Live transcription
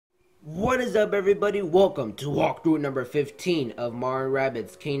What is up, everybody? Welcome to walkthrough number 15 of Mario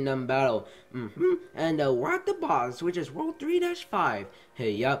Rabbids Kingdom Battle. And we're at the boss, which is World 3-5.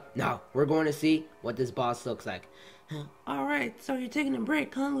 Hey, yup. Now, we're going to see what this boss looks like. Alright, so you're taking a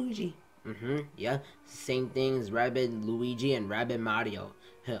break, huh, Luigi? Yeah. Same thing as Rabbid Luigi and Rabbid Mario.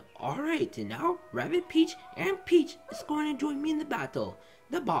 Alright, and now, Rabbid Peach and Peach is going to join me in the battle.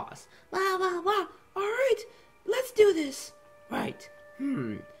 The boss. Wow. Alright, let's do this. Right.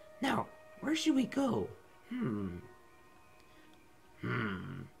 Now, where should we go?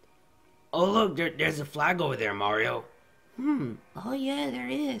 Oh, look, there's a flag over there, Mario. Oh, yeah, there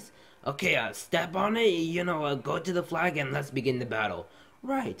is. Okay, step on it, go to the flag and let's begin the battle.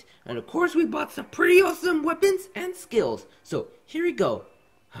 Right, and of course we bought some pretty awesome weapons and skills. So, here we go.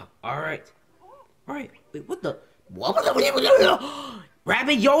 Alright, wait, what the?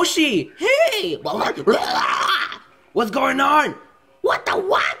 Rabbid Yoshi! Hey! What's going on? What the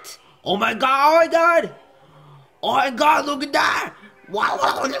what? Oh my god! Oh my god, look at that!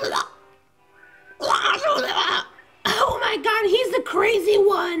 Oh my god, he's the crazy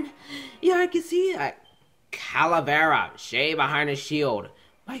one! Yeah, I can see that. Calavera, shade behind his shield.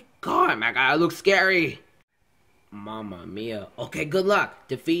 My god, it looks scary. Mamma mia. Okay, good luck.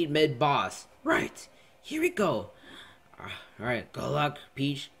 Defeat mid-boss. Right, here we go. Alright, good luck,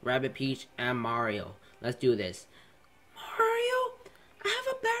 Peach, Rabbid Peach, and Mario. Let's do this. Mario? I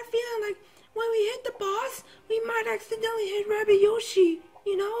have a bad feeling like when we hit the boss, we might accidentally hit Rabbid Yoshi,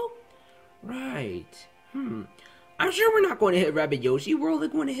 Right. I'm sure we're not going to hit Rabbid Yoshi, we're only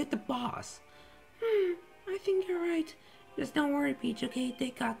going to hit the boss. I think you're right. Just don't worry, Peach, okay? They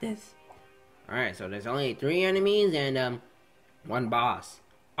got this. Alright, so there's only 3 enemies and, 1 boss.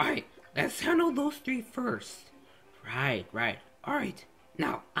 Alright, let's handle those 3 first. Right. Alright,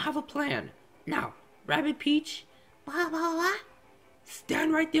 now, I have a plan. Now, Rabbid Peach,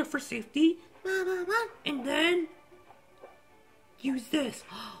 stand right there for safety, and then use this.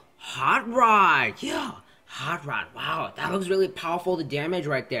 Hot Rod! Yeah, Hot Rod. Wow, that looks really powerful, the damage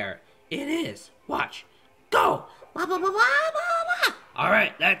right there. It is. Watch. Go!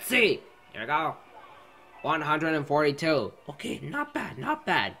 Alright, let's see. Here we go. 142. Okay, not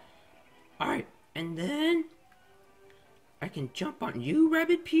bad. Alright, and then I can jump on you,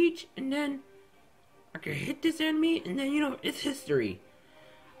 Rabbid Peach, and then I can hit this enemy, and then, it's history.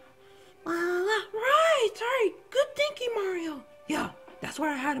 Right. Good thinking, Mario. Yeah, that's what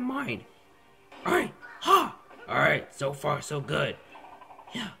I had in mind. Alright, Alright, so far so good.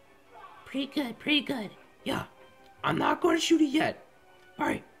 Yeah, pretty good. Yeah, I'm not going to shoot it yet.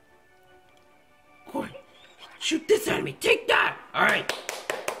 Alright. Go ahead. Shoot this enemy. Take that. Alright.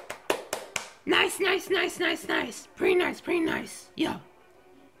 Nice. Pretty nice. Yeah.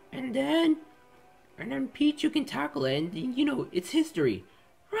 And then Peach, you can tackle it, and it's history.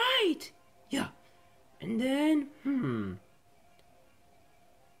 Right. Yeah. And then,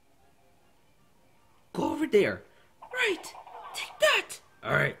 go over there. Right. Take that.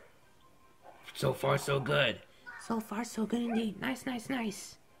 Alright. So far, so good. So far, so good indeed. Nice.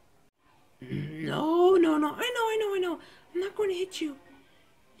 No. I know. I'm not going to hit you.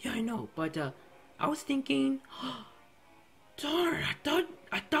 Yeah, I know. But, I was thinking... Darn,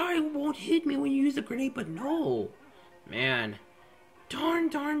 I thought it won't hit me when you use a grenade, but no. Man. Darn.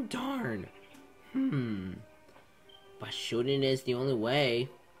 But shooting is the only way.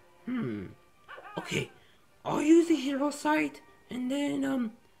 Okay. I'll use the hero sight, and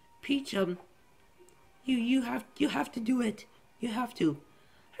then, Peach, you have to do it. You have to.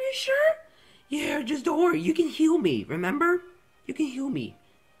 Are you sure? Yeah, just don't worry. You can heal me, remember? You can heal me.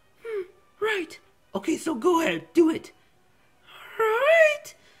 Right. Okay, so go ahead. Do it.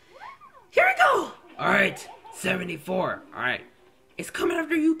 Alright. Here we go. Alright. 74. Alright. It's coming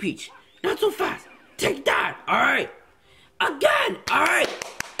after you, Peach. Not so fast. Take that. Alright. Again. Alright.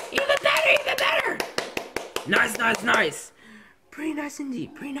 Even better. Nice. Pretty nice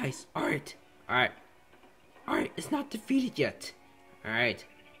indeed. Pretty nice. Alright. It's not defeated yet. Alright.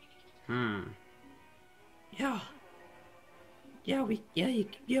 Yeah,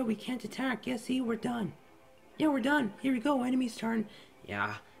 we can't attack. Yeah, see, we're done. Yeah, we're done. Here we go, enemy's turn.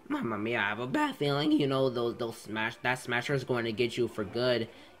 Yeah, mamma mia, I have a bad feeling, that smasher is going to get you for good.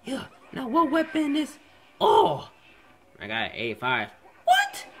 Yeah, now what weapon is... Oh! I got 85.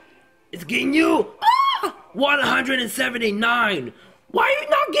 What? It's getting you! 179! Why are you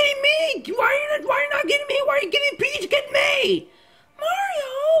not getting me? Why are you not getting me? Why are you getting Peach? Get me!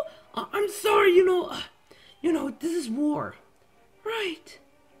 Mario! I'm sorry, this is war. Right.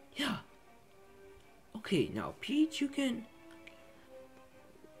 Yeah. Okay, now Peach, you can...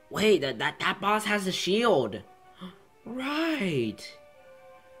 Wait, that boss has a shield. Right.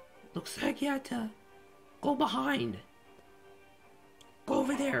 Looks like you had to go behind. Go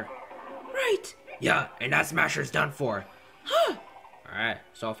over there. Right. Yeah, and that smasher's done for. Huh. Alright,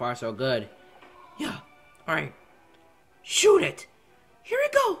 so far so good. Yeah, alright. Shoot it. Here we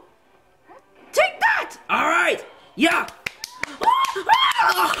go. Take that! Alright, yeah.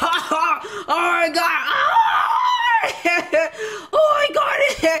 Oh my god! Oh my god!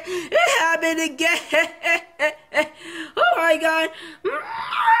 It happened again! Oh my god!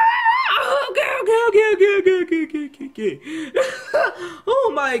 Okay. Oh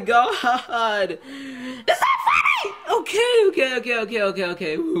my god! Is that funny?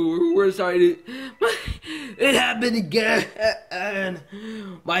 Okay. We're sorry. It happened again.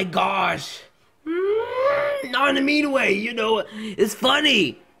 My gosh. Not in a mean way, you know. It's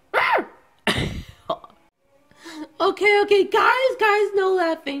funny. Okay, guys, no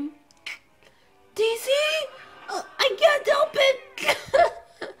laughing. DC, I can't help it.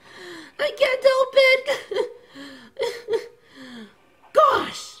 I can't help it.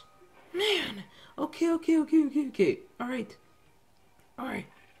 Gosh, man. Okay. All right. All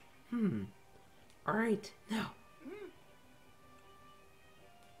right, now.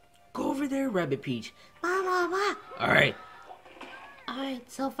 Go over there, Rabbit Peach. All right.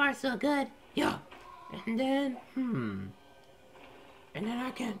 So far so good. Yeah. And then, and then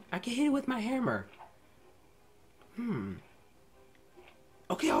I can hit it with my hammer.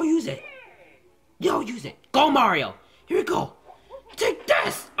 Okay, I'll use it. Yeah, I'll use it. Go, Mario. Here we go. Take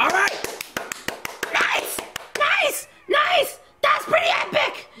this. All right. Nice. That's pretty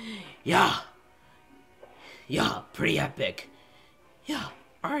epic. Yeah, pretty epic. Yeah.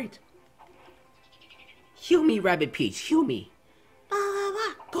 All right. Heal me, Rabbit Peach. Heal me.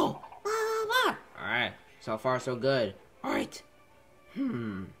 Go. Alright. So far, so good. Alright.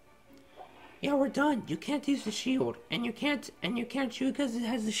 Yeah, we're done. You can't use the shield. And you can't shoot because it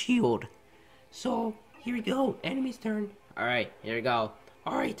has the shield. So, here we go. Enemy's turn. Alright, here we go.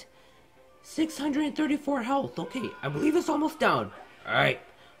 Alright. 634 health. Okay, I believe it's almost down. Alright.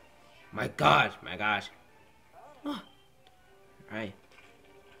 My gosh. Alright.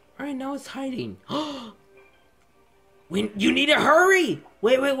 Alright, now it's hiding. You need to hurry!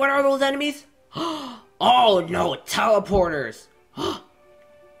 Wait, what are those enemies? Oh no, teleporters!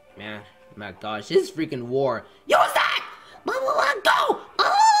 Man, my gosh, this is freaking war. Use that! Go!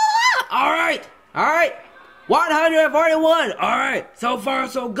 Alright! 141! Alright, so far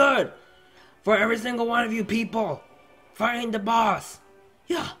so good. For every single one of you people fighting the boss.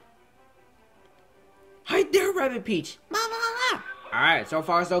 Yeah. Hide there, Rabbit Peach. Alright, so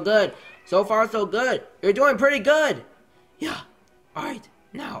far so good. You're doing pretty good. Yeah. Alright,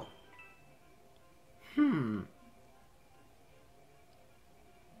 now.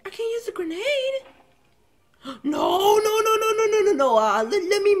 I can use a grenade. No.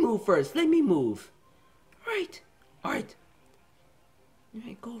 Let me move first. Let me move. Alright. Alright,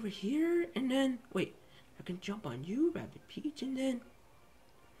 go over here, and then, wait. I can jump on you, Rabbit Peach, and then,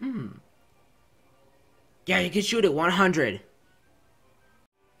 yeah, you can shoot it 100.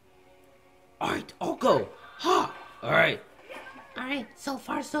 Alright, I'll go. Ha! Alright, so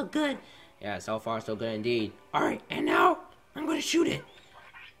far so good. Yeah, so far so good indeed. Alright, and now, I'm gonna shoot it.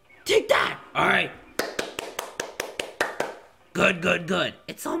 Take that! Alright. Good.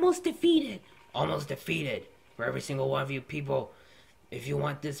 It's almost defeated. For every single one of you people, if you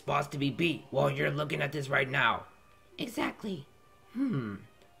want this boss to be beat, well, you're looking at this right now. Exactly.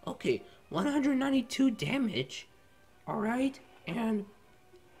 Okay, 192 damage. Alright, and,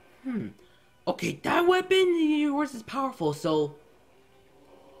 okay, that weapon, yours is powerful, so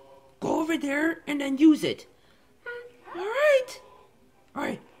go over there and then use it.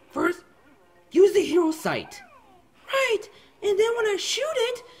 Alright, first, use the hero sight. Right, and then when I shoot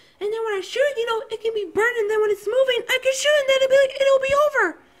it, you know, it can be burned, and then when it's moving, I can shoot it, and then it'll be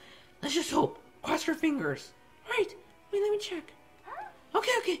over. Let's just hope. Cross your fingers. Right, wait, let me check.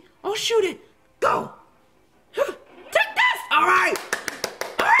 Okay, I'll shoot it. Go. Take this. Alright,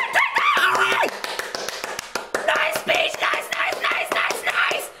 take that. Alright. Nice speech, guys.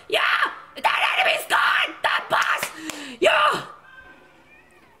 Nice. Yeah, that enemy's gone. That boss. Yeah.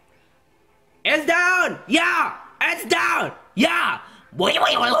 It's down. Yeah, it's down. Yeah. Oh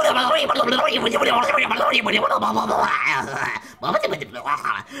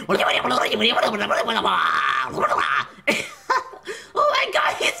my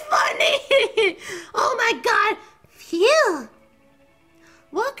god, he's funny. Oh my god. Phew.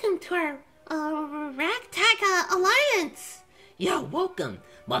 Welcome to our ragtag alliance. Yeah, welcome.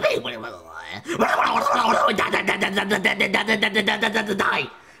 Die.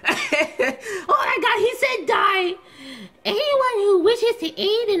 Oh my god, he said die. Anyone who wishes to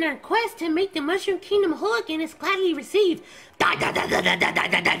aid in our quest to make the Mushroom Kingdom whole again is gladly received. Die, die, die, die, die, die, die,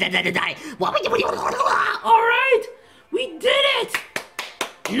 die, die, die, die, die. Alright! We did it!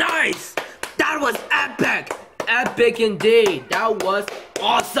 Nice! That was epic! Epic indeed! That was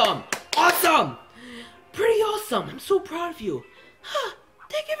awesome! Awesome! Pretty awesome! I'm so proud of you!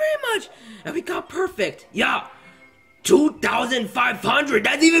 Thank you very much! And we got perfect! Yeah! 2,500!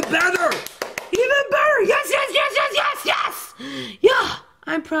 That's even better! Even better! Yes, yes, yes, yes, yes, yes! Yeah!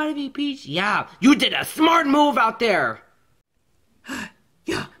 I'm proud of you, Peach. Yeah, you did a smart move out there!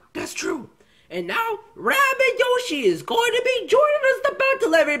 Yeah, that's true. And now, Rabbid Yoshi is going to be joining us to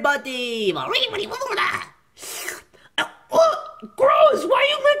battle, everybody! Gross! Why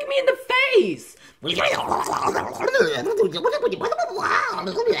you lick me in the face?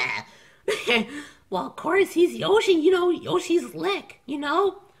 Well, of course, he's Yoshi, Yoshi's lick,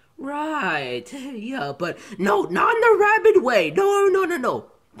 Right, yeah, but no, not in the rabbit way. No, no, no, no.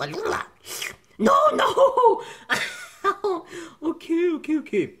 No, no!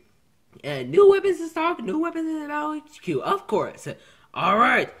 Okay. And new weapons in stock, new weapons in the HQ, of course.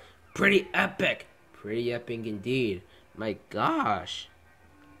 Alright, pretty epic. Pretty epic indeed. My gosh.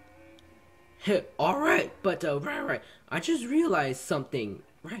 Alright, but right. I just realized something.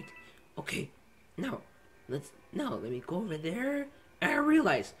 Right. Okay. Now, let me go over there. And I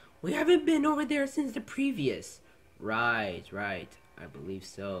realized we haven't been over there since the previous. Right. I believe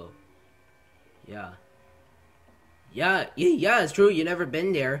so. Yeah, it's true. You never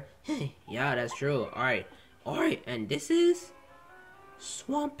been there. Yeah, that's true. Alright, and this is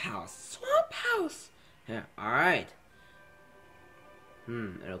Swamp House. Yeah, alright.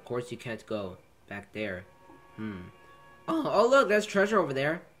 And of course you can't go back there. Oh look, there's treasure over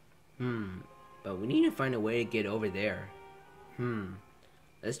there. But we need to find a way to get over there.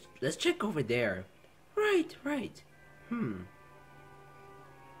 Let's check over there. Right.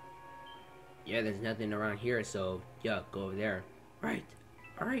 Yeah, there's nothing around here, so yeah, go over there. Right.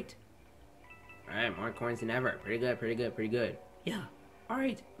 Alright, more coins than ever. Pretty good. Yeah.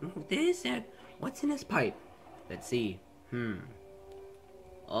 Alright, move this and what's in this pipe? Let's see.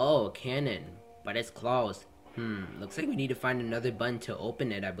 Oh, a cannon. But it's closed. Looks like we need to find another button to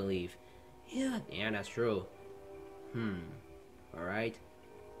open it, I believe. Yeah, that's true. Alright.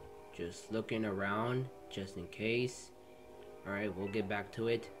 Just looking around, just in case. Alright, we'll get back to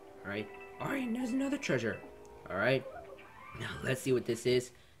it. Alright, there's another treasure. Alright. Now let's see what this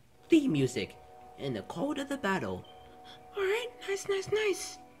is. Theme music. And the code of the battle. Alright,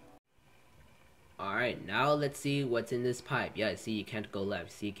 nice. Alright, now let's see what's in this pipe. Yeah, see, you can't go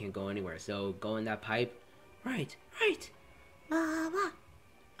left. See, you can't go anywhere. So, go in that pipe. Right.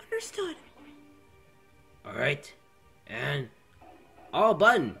 Understood. Alright. And... oh,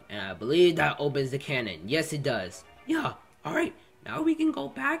 button. And I believe that opens the cannon. Yes, it does. Yeah. Alright. Now we can go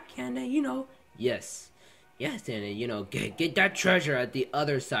back and, yes. Yes, and, get that treasure at the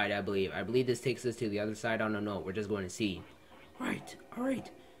other side, I believe. I believe this takes us to the other side. I don't know. We're just going to see.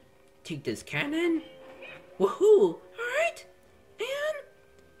 Alright. Take this cannon. Woohoo! Alright. And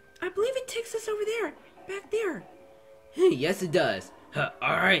I believe it takes us over there. Back there. Yes, it does.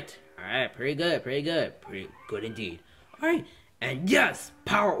 Alright. Pretty good. Pretty good indeed. Alright. And yes,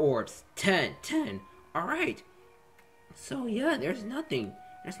 power orbs. 10. Alright. So, yeah, there's nothing.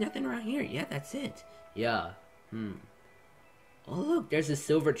 There's nothing around here. Yeah, that's it. Yeah. Oh, look, there's a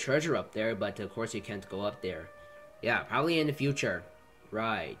silver treasure up there, but of course you can't go up there. Yeah, probably in the future.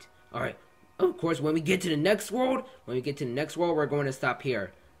 Right. Alright. Of course, when we get to the next world, we're going to stop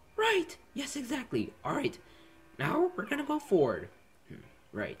here. Right. Yes, exactly. Alright. Now, we're gonna go forward.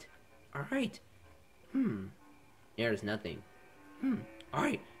 Right. Alright. There's nothing.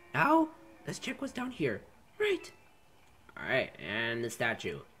 Alright. Now, let's check what's down here. Right. Alright, and the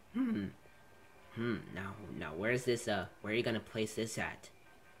statue. Now where's this, where are you gonna place this at?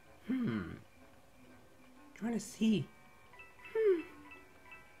 Trying to see.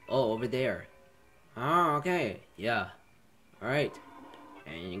 Oh, over there. Oh, okay. Yeah. Alright.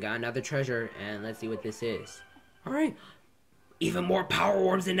 And you got another treasure, and let's see what this is. Alright. Even more power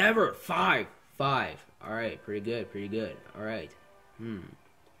orbs than ever. 5. Alright, pretty good. Alright.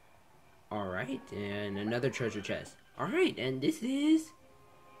 Alright, and another treasure chest. Alright, and this is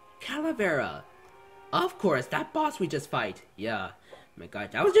Calavera. Of course, that boss we just fight. Yeah. My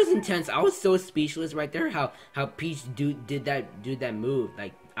god, that was just intense. I was so speechless right there. How Peach did that move.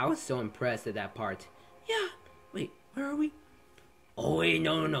 Like, I was so impressed at that part. Yeah. Wait, where are we? Oh wait,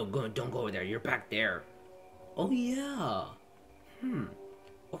 no. Don't go over there. You're back there. Oh yeah.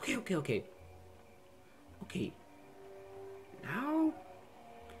 Okay. Okay. Now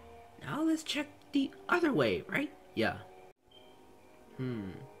let's check the other way, right? Yeah.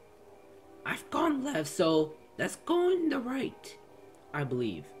 I've gone left, so let's go in the right, I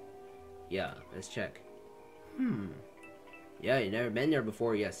believe. Yeah, let's check. Yeah, you never been there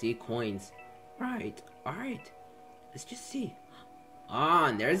before. Yeah, see, coins. Right, alright. Let's just see. Ah,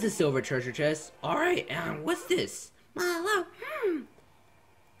 and there's the silver treasure chest. Alright, and what's this?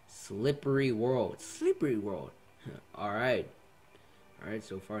 Slippery world. Slippery world. Alright. Alright,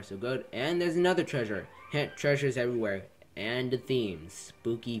 so far so good. And there's another treasure. Treasures everywhere. And the theme.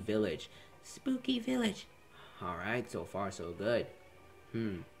 Spooky village. Spooky village. Alright, so far so good.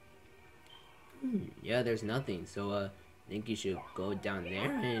 Yeah, there's nothing. So, I think you should go down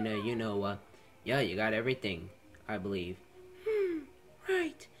there and, yeah, you got everything, I believe.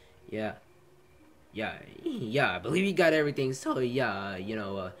 Right. Yeah. Yeah, I believe you got everything. So, yeah,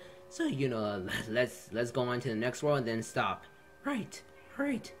 let's go on to the next world and then stop. Right.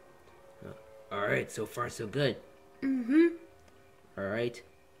 Right. Alright, so far so good. Alright.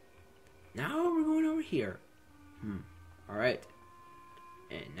 Now we're going over here. Alright.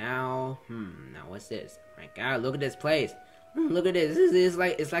 And now, now what's this? My God, look at this place. Look at this.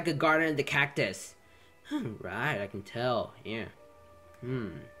 It's like a garden of the cactus. Right, I can tell. Yeah.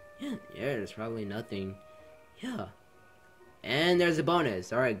 Yeah, there's probably nothing. Yeah. And there's a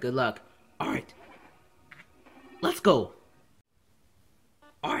bonus. Alright, good luck. Alright. Let's go.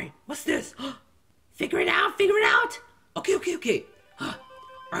 Alright, what's this? Figure it out, figure it out. Okay.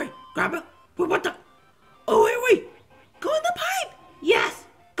 Alright, grab it. What the? Oh, wait. Go in the pipe. Yes,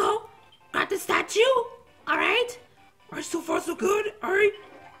 go. Got the statue. Alright. Alright, so far so good. Alright.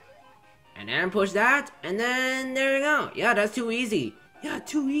 And then push that, and then there you go. Yeah, that's too easy. Yeah,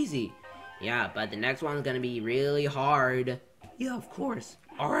 too easy. Yeah, but the next one's gonna be really hard. Yeah, of course.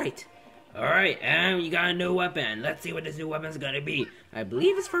 Alright, and you got a new weapon. Let's see what this new weapon's gonna be. I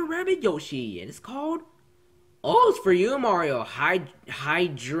believe it's for Rabbid Yoshi, and it's called... Oh, it's for you, Mario.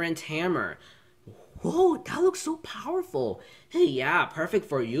 Hydrant Hammer. Whoa, that looks so powerful. Hey, yeah, perfect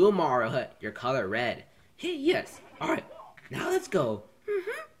for you, Mario. Your color red. Hey, yes. Alright, now let's go.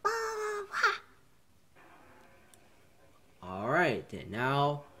 Alright, and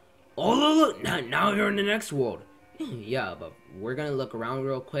now... Oh, look! Now you're in the next world. Yeah, but we're gonna look around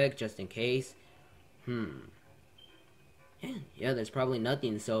real quick, just in case. Yeah, there's probably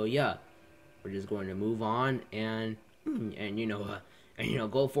nothing, so yeah. We're just going to move on, and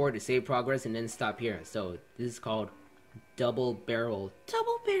go forward to save progress, and then stop here. So, this is called Double Barrel.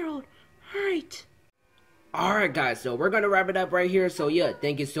 Double Barrel! Alright. Alright guys, so we're gonna wrap it up right here. So yeah,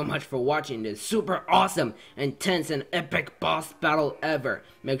 thank you so much for watching this super awesome, intense, and epic boss battle ever.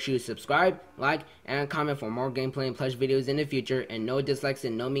 Make sure you subscribe, like, and comment for more gameplay and plush videos in the future. And no dislikes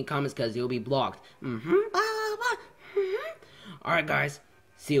and no mean comments because you'll be blocked. Alright guys,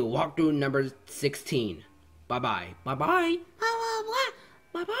 see you walkthrough number 16. Bye-bye. Bye-bye.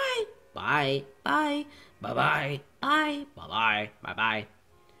 Bye-bye. Bye. Bye. Bye-bye. Bye. Bye-bye. Bye-bye.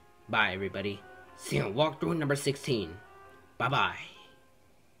 Bye everybody. See you on walkthrough number 16. Bye-bye.